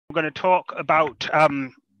We're going to talk about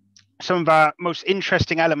some of our most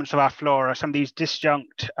interesting elements of our flora, some of these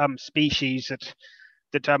disjunct species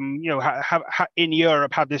that in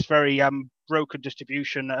Europe have this very broken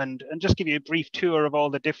distribution, and just give you a brief tour of all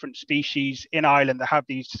the different species in Ireland that have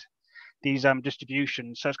these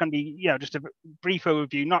distributions. So it's going to be just a brief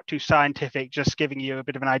overview, not too scientific, just giving you a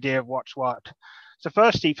bit of an idea of what's what. So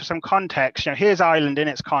firstly, for some context, here's Ireland in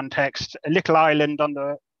its context, a little island on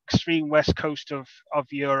the extreme west coast of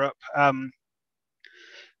Europe,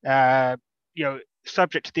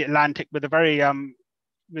 subject to the Atlantic, with a very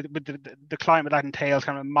with the climate that entails,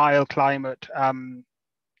 kind of a mild climate,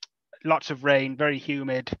 lots of rain, very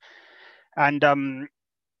humid, and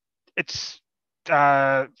it's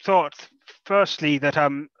thought firstly that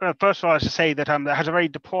first of all, I should say that it has a very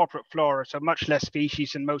depauperate flora, so much less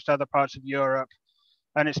species than most other parts of Europe.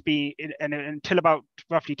 And it's been, and until about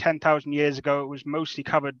roughly 10,000 years ago, it was mostly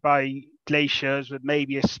covered by glaciers, with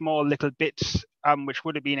maybe a small little bits which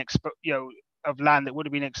would have been of land that would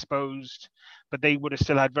have been exposed, but they would have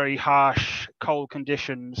still had very harsh, cold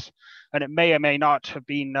conditions. And it may or may not have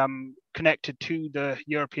been connected to the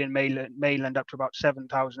European mainland up to about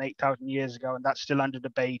 7,000, 8,000 years ago, and that's still under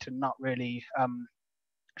debate and not really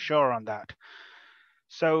sure on that.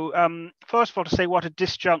 So first of all, to say what a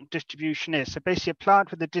disjunct distribution is. So basically, a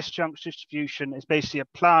plant with a disjunct distribution is basically a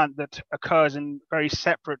plant that occurs in very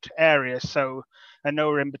separate areas, and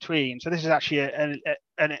nowhere in between. So this is actually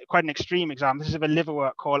quite an extreme example. This is of a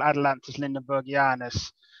liverwort called Adelanthus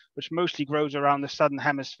lindenbergianus, which mostly grows around the southern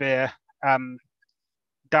hemisphere,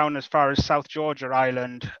 down as far as South Georgia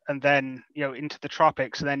Island, and then into the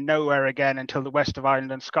tropics, and then nowhere again until the west of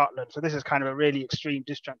Ireland and Scotland. So this is kind of a really extreme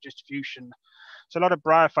disjunct distribution. So a lot of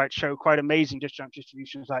bryophytes show quite amazing disjunct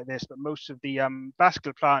distributions like this, but most of the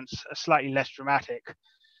vascular plants are slightly less dramatic.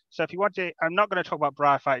 So if you want to, I'm not going to talk about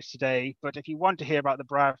bryophytes today, but if you want to hear about the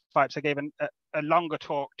bryophytes, I gave a longer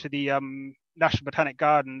talk to the National Botanic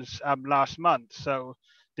Gardens last month. So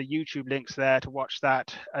the YouTube link's there to watch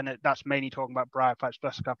that, and that's mainly talking about bryophytes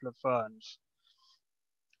plus a couple of ferns.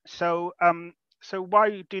 So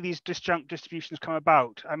why do these disjunct distributions come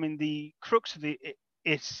about? I mean, the crux of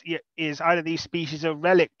is either these species are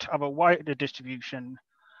relict of a wider distribution,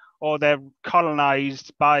 or they're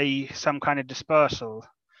colonized by some kind of dispersal.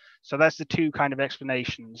 So that's the two kind of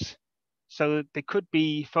explanations. So they could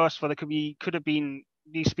be, first of all,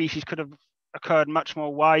 these species could have occurred much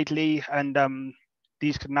more widely, and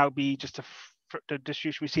these could now be just the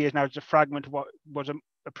distribution we see is now just a fragment of what was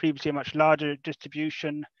previously a much larger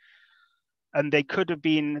distribution. And they could have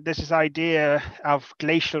been, there's this idea of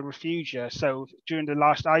glacial refugia. So during the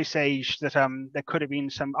last ice age, that there could have been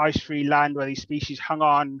some ice-free land where these species hung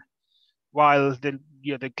on while the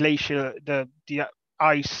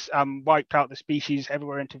ice wiped out the species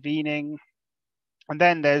everywhere intervening. And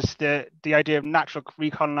then there's the idea of natural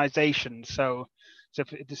recolonization. So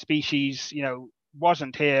if the species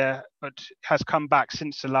wasn't here but has come back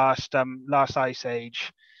since the last ice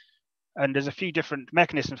age. And there's a few different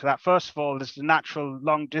mechanisms for that. First of all, there's the natural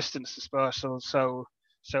long distance dispersal, so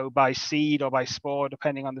by seed or by spore,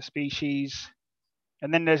 depending on the species.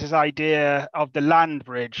 And then there's this idea of the land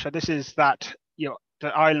bridge. So this is that the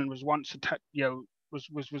island was once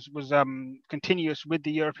was continuous with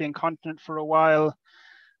the European continent for a while,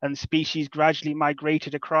 and species gradually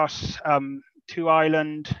migrated across to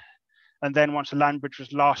Ireland. And then once the land bridge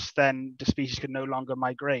was lost, then the species could no longer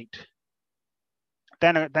migrate.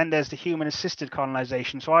 Then there's the human-assisted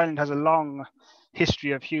colonization. So Ireland has a long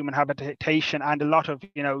history of human habitation and a lot of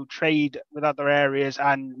trade with other areas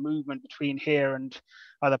and movement between here and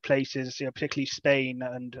other places, particularly Spain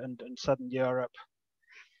and southern Europe.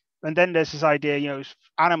 And then there's this idea,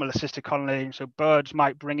 animal-assisted colonization. So birds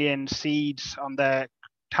might bring in seeds on their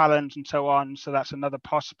talons and so on. So that's another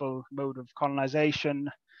possible mode of colonization.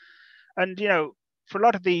 And for a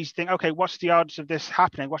lot of these things, okay, what's the odds of this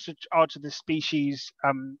happening? What's the odds of this species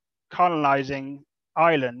colonizing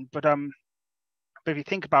Ireland? But if you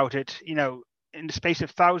think about it, in the space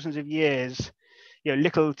of thousands of years,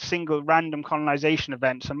 little single random colonization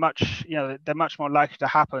events are they're much more likely to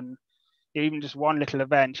happen. Even just one little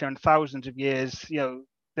event, in thousands of years,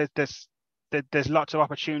 there's lots of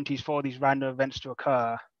opportunities for these random events to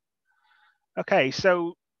occur. Okay,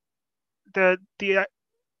 so the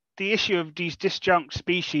issue of these disjunct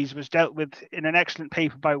species was dealt with in an excellent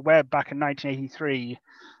paper by Webb back in 1983,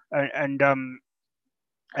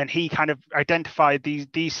 and he kind of identified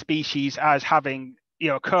these species as having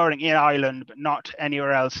occurring in Ireland but not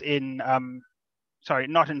anywhere else in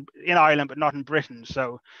not in Ireland but not in Britain.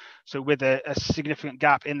 So with a significant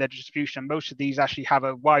gap in their distribution. Most of these actually have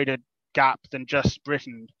a wider gap than just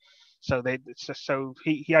Britain. So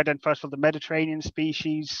he identified first of all the Mediterranean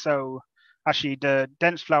species. So actually, the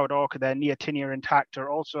dense flowered orchid there, Neotinia intacta,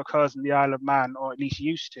 also occurs in the Isle of Man, or at least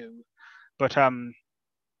used to. But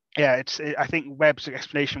yeah, I think Webb's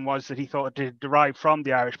explanation was that he thought it derived from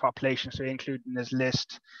the Irish population, so he included in his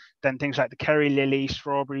list. Then things like the Kerry lily,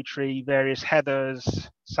 strawberry tree, various heathers,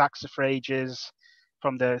 saxifrages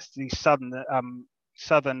from the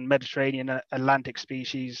southern Mediterranean Atlantic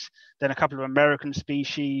species, then a couple of American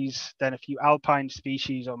species, then a few alpine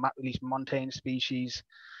species, or at least montane species,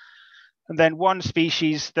 and then one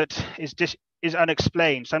species that is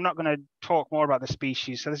unexplained. So I'm not going to talk more about the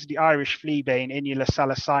species. So this is the Irish fleabane, Inula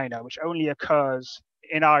salicina, which only occurs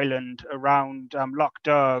in Ireland around Lough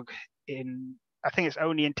Derg I think it's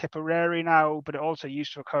only in Tipperary now, but it also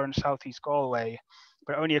used to occur in southeast Galway,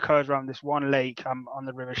 but it only occurs around this one lake on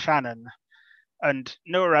the River Shannon, and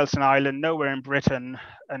nowhere else in Ireland, nowhere in Britain.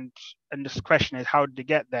 And this question is, how did it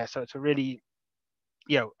get there? So it's a really,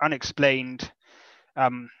 unexplained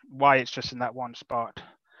why it's just in that one spot.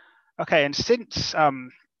 Okay, and since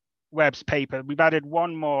Webb's paper, we've added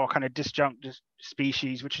one more kind of disjunct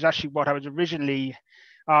species, which is actually what I was originally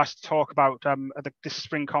asked to talk about at this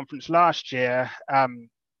spring conference last year,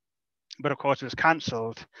 but of course it was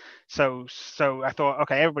cancelled. So I thought,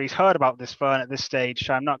 okay, everybody's heard about this fern at this stage,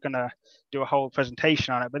 so I'm not going to do a whole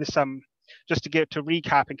presentation on it. But this just to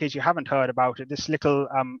recap, in case you haven't heard about it, this little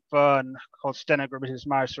fern called Stenogrammatis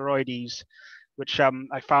myosauroides, which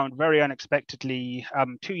I found very unexpectedly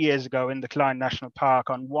 2 years ago in the Klein National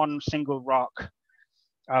Park on one single rock,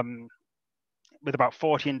 with about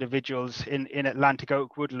 40 individuals in Atlantic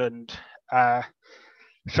oak woodland.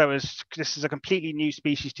 This is a completely new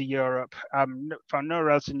species to Europe, found nowhere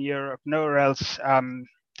else in Europe, nowhere else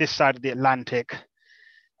this side of the Atlantic,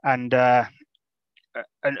 and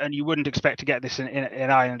you wouldn't expect to get this in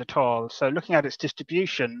Ireland at all. So looking at its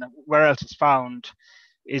distribution, where else it's found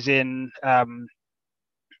is in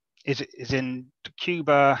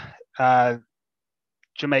Cuba,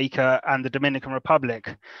 Jamaica, and the Dominican Republic.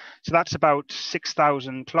 So that's about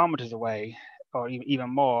 6,000 kilometers away, or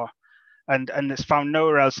even more. And it's found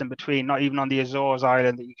nowhere else in between, not even on the Azores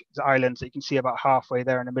islands that you can see about halfway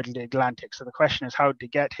there in the middle of the Atlantic. So the question is, how did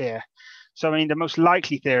it get here? So I mean, the most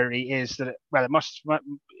likely theory is that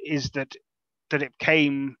that it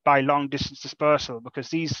came by long distance dispersal, because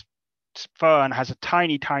these fern has a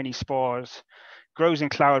tiny spores, grows in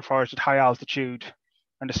cloud forest at high altitude,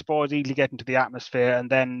 and the spores easily get into the atmosphere, and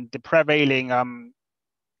then the prevailing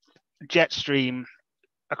jet stream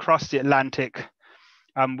across the Atlantic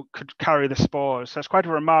could carry the spores. So it's quite a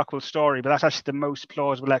remarkable story, but that's actually the most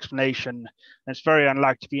plausible explanation, and it's very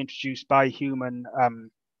unlikely to be introduced by human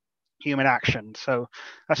action. So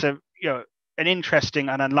that's an interesting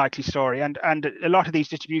and unlikely story, and a lot of these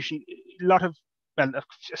distribution, a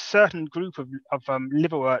certain group of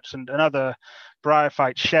liverworts and other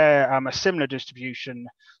bryophytes share a similar distribution.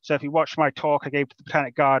 So if you watch my talk I gave to the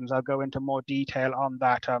Botanic Gardens, I'll go into more detail on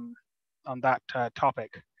that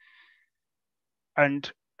topic.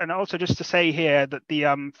 And also just to say here that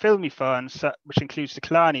the filmy ferns, which includes the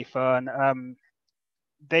Killarney fern,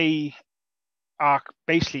 they are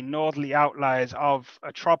basically northerly outliers of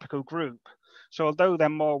a tropical group. So although they're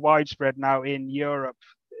more widespread now in Europe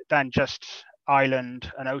than just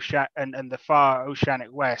Ireland and the far oceanic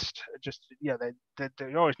west,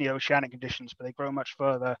 they always need oceanic conditions, but they grow much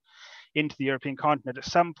further into the European continent. At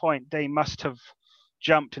some point, they must have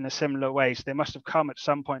jumped in a similar way. So they must have come at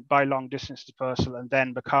some point by long distance dispersal and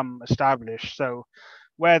then become established. So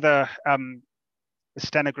whether the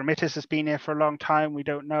Stenogrammatis has been here for a long time, we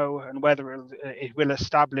don't know, and whether it will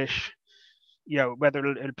establish, whether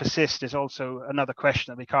it'll persist is also another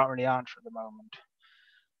question that we can't really answer at the moment.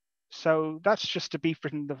 So that's just a brief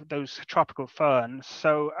of those tropical ferns.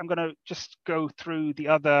 So I'm going to just go through the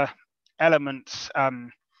other elements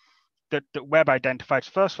that Webb identified.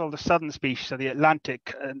 First of all, the southern species, so the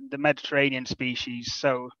Atlantic and the Mediterranean species.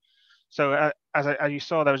 So as you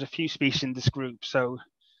saw, there was a few species in this group. So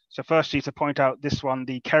firstly, to point out this one,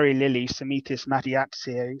 the Kerry lily, Semethis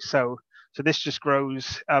mattiaceae. So this just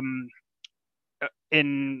grows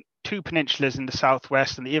in two peninsulas in the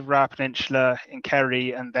southwest, and the Ivra Peninsula in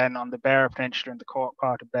Kerry, and then on the Beara Peninsula in the Cork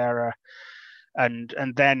part of Beara, and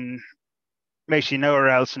then basically nowhere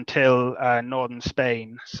else until northern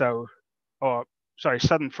Spain. Southern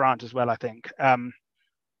France as well, I think.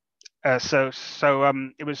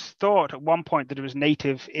 It was thought at one point that it was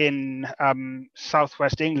native in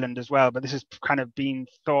southwest England as well, but this has kind of been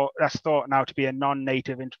thought now to be a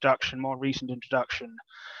non-native introduction, more recent introduction.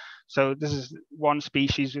 So this is one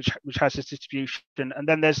species which has this distribution, and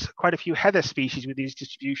then there's quite a few heather species with these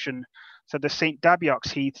distribution. So the St. Dabiox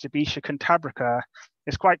heath, Dabetia cantabrica,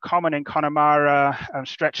 is quite common in Connemara,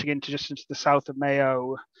 stretching into just into the south of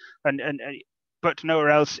Mayo, and but nowhere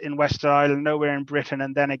else in Western Ireland, nowhere in Britain,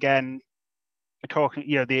 and then again, we're talking,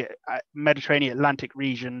 the Mediterranean Atlantic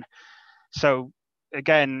region. So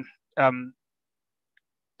again,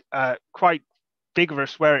 quite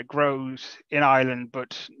vigorous where it grows in Ireland,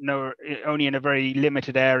 but only in a very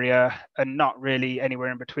limited area and not really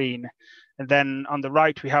anywhere in between. And then on the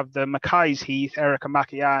right, we have the Mackay's Heath, Erica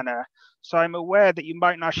Mackiana. So I'm aware that you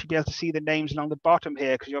might not actually be able to see the names along the bottom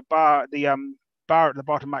here because your bar at the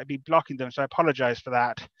bottom might be blocking them. So I apologize for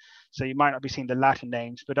that. So you might not be seeing the Latin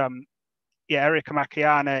names, but Erica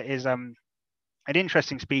Mackiana is an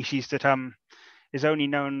interesting species that is only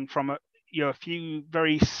known from a few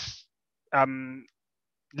very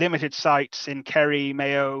limited sites in Kerry,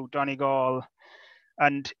 Mayo, Donegal,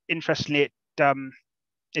 and interestingly,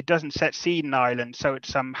 it doesn't set seed in Ireland, so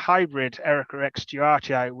it's hybrid Erica X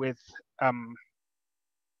duartii with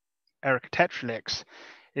Erica tetralix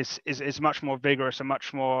is much more vigorous and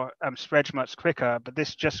much more spreads much quicker. But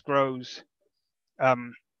this just grows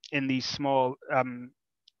in these small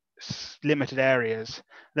limited areas.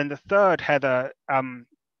 Then the third heather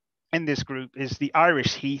in this group is the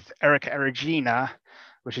Irish heath, Erica erigena,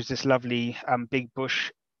 which is this lovely big bush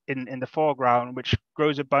in the foreground, which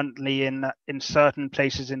grows abundantly in certain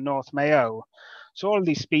places in North Mayo. So all of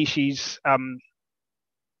these species,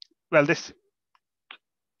 this,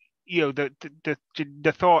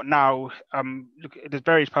 the thought now, there's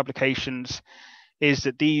various publications, is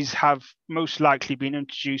that these have most likely been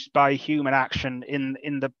introduced by human action in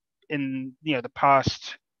the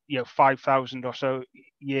past 5,000 or so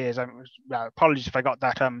years. Apologies if I got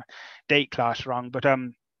that date class wrong, but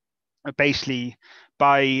basically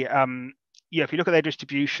by if you look at their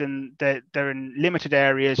distribution, they're in limited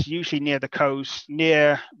areas, usually near the coast,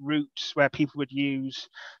 near routes where people would use.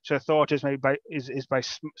 So thought is maybe by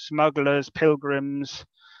smugglers, pilgrims,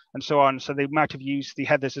 and so on. So they might have used the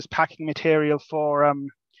heathers as packing material for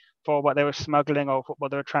what they were smuggling or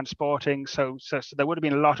what they were transporting. So there would have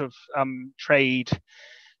been a lot of trade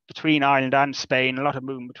between Ireland and Spain, a lot of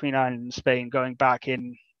movement between Ireland and Spain going back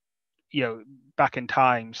in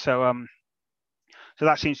time. So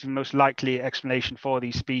that seems to be the most likely explanation for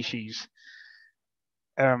these species.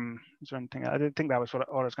 Is there anything? I didn't think that was what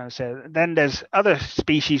I was going to say. Then there's other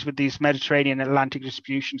species with these Mediterranean and Atlantic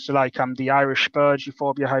distributions, so like the Irish spurge,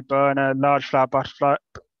 Euphorbia hiberna, large flower butterwort,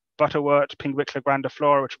 Pinguicula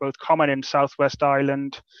grandiflora, which are both common in southwest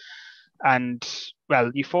Ireland. And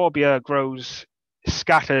Euphorbia grows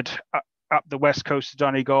scattered up the west coast of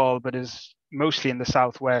Donegal, but is mostly in the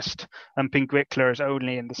southwest, and Pinguicula is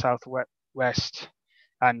only in the southwest,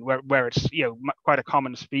 and where it's quite a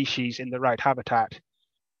common species in the right habitat.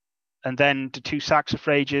 And then the two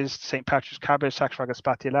saxifrages, St. Patrick's cabbage, Saxifraga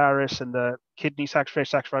spatularis, and the kidney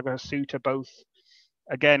saxifrage, Saxifraga hirsuta, both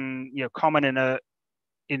again common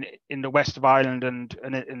in the west of Ireland, and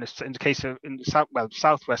in the case of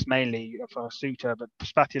southwest mainly for hirsuta, but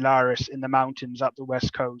spatularis in the mountains up the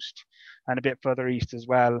west coast and a bit further east as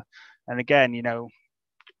well. And again,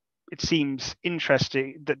 it seems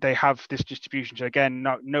interesting that they have this distribution. So again,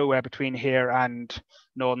 nowhere between here and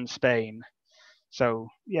northern Spain. So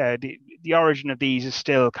the origin of these is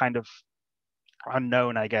still kind of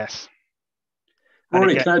unknown, I guess.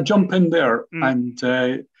 Rory, can I jump in there and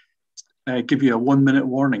give you a 1 minute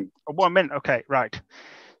warning? 1 minute, okay, right.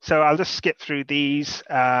 So I'll just skip through these,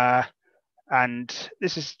 and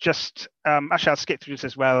this is just actually I'll skip through this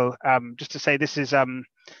as well, just to say this is a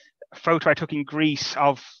photo I took in Greece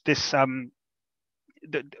of this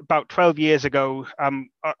about 12 years ago on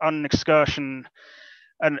an excursion.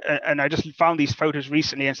 And I just found these photos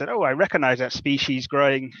recently and said, oh, I recognize that species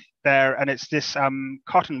growing there. And it's this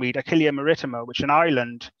cottonweed, Achillea maritima, which in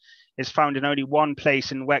Ireland is found in only one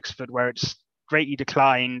place in Wexford, where it's greatly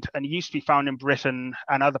declined, and it used to be found in Britain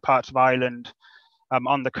and other parts of Ireland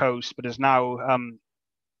on the coast, but is now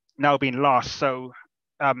been lost. So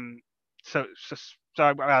I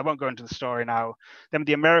won't go into the story now. Then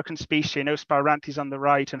the American species, Spiranthes on the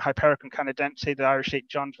right and Hypericum canadense, the Irish St.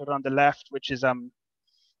 John's wort on the left, which is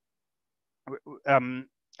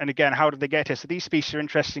and again, how did they get here? So these species are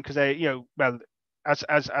interesting because they,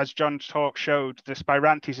 as John's talk showed, the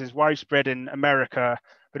Spiranthes is widespread in America,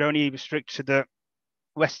 but only restricted to the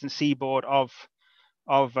western seaboard of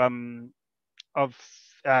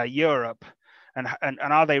Europe. And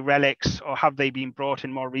are they relics, or have they been brought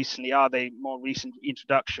in more recently? Are they more recent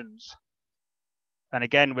introductions? And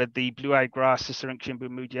again, with the blue-eyed grass, Ciceruntium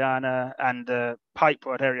bermudiana, and the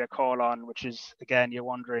pipewort area colon, which is, again, you're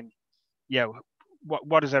wondering,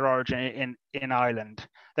 what is their origin in Ireland?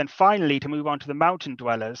 Then finally, to move on to the mountain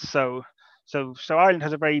dwellers. So Ireland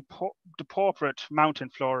has a very depauperate mountain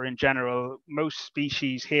flora in general. Most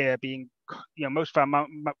species here being, most of our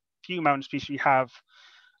few mountain species we have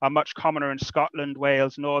are much commoner in Scotland,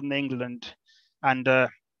 Wales, Northern England, and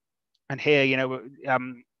here,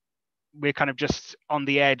 we're kind of just on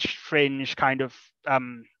the edge, fringe, kind of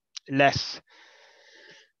less.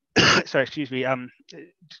 Sorry, excuse me.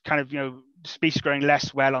 Kind of species growing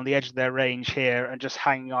less well on the edge of their range here, and just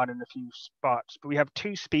hanging on in a few spots. But we have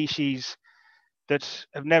two species that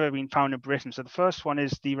have never been found in Britain. So the first one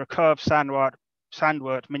is the recurved sandwort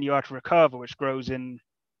Miniata recurva, which grows in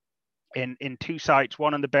two sites,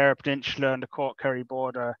 one on the Beara Peninsula and the Cork-Kerry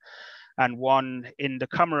border, and one in the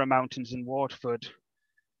Cummeragh Mountains in Waterford.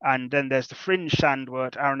 And then there's the fringe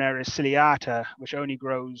sandwort, Arenaria ciliata, which only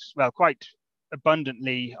grows, well, quite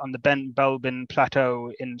abundantly on the Ben Bulbin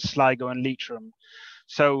Plateau in Sligo and Leitrim.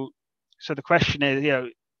 So the question is,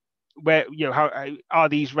 where, how are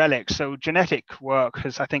these relics? So genetic work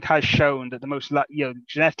has shown that the most,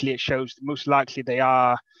 genetically it shows that most likely they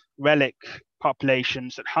are relic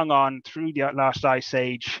populations that hung on through the last ice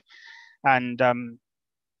age, and are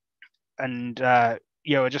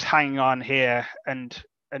just hanging on here, and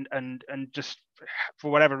just for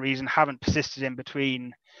whatever reason haven't persisted in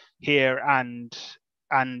between here and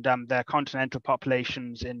their continental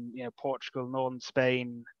populations in Portugal, northern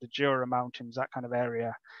Spain, the Jura Mountains, that kind of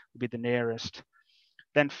area would be the nearest.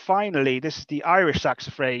 Then finally, this is the Irish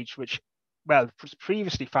saxifrage, which was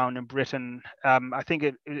previously found in Britain. I think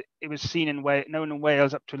it was seen known in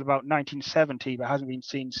Wales up to about 1970, but hasn't been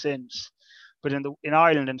seen since. But in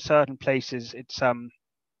Ireland, in certain places, it's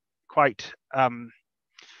quite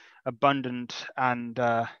abundant and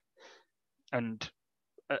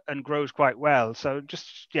grows quite well. So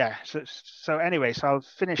so anyway, so I'll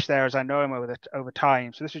finish there as I know him over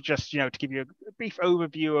time. So this is just to give you a brief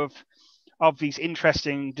overview of these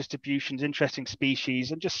interesting distributions, interesting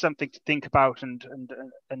species, and just something to think about and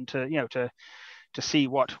to see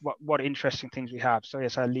what interesting things we have. So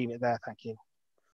yes, I'll leave it there. Thank you.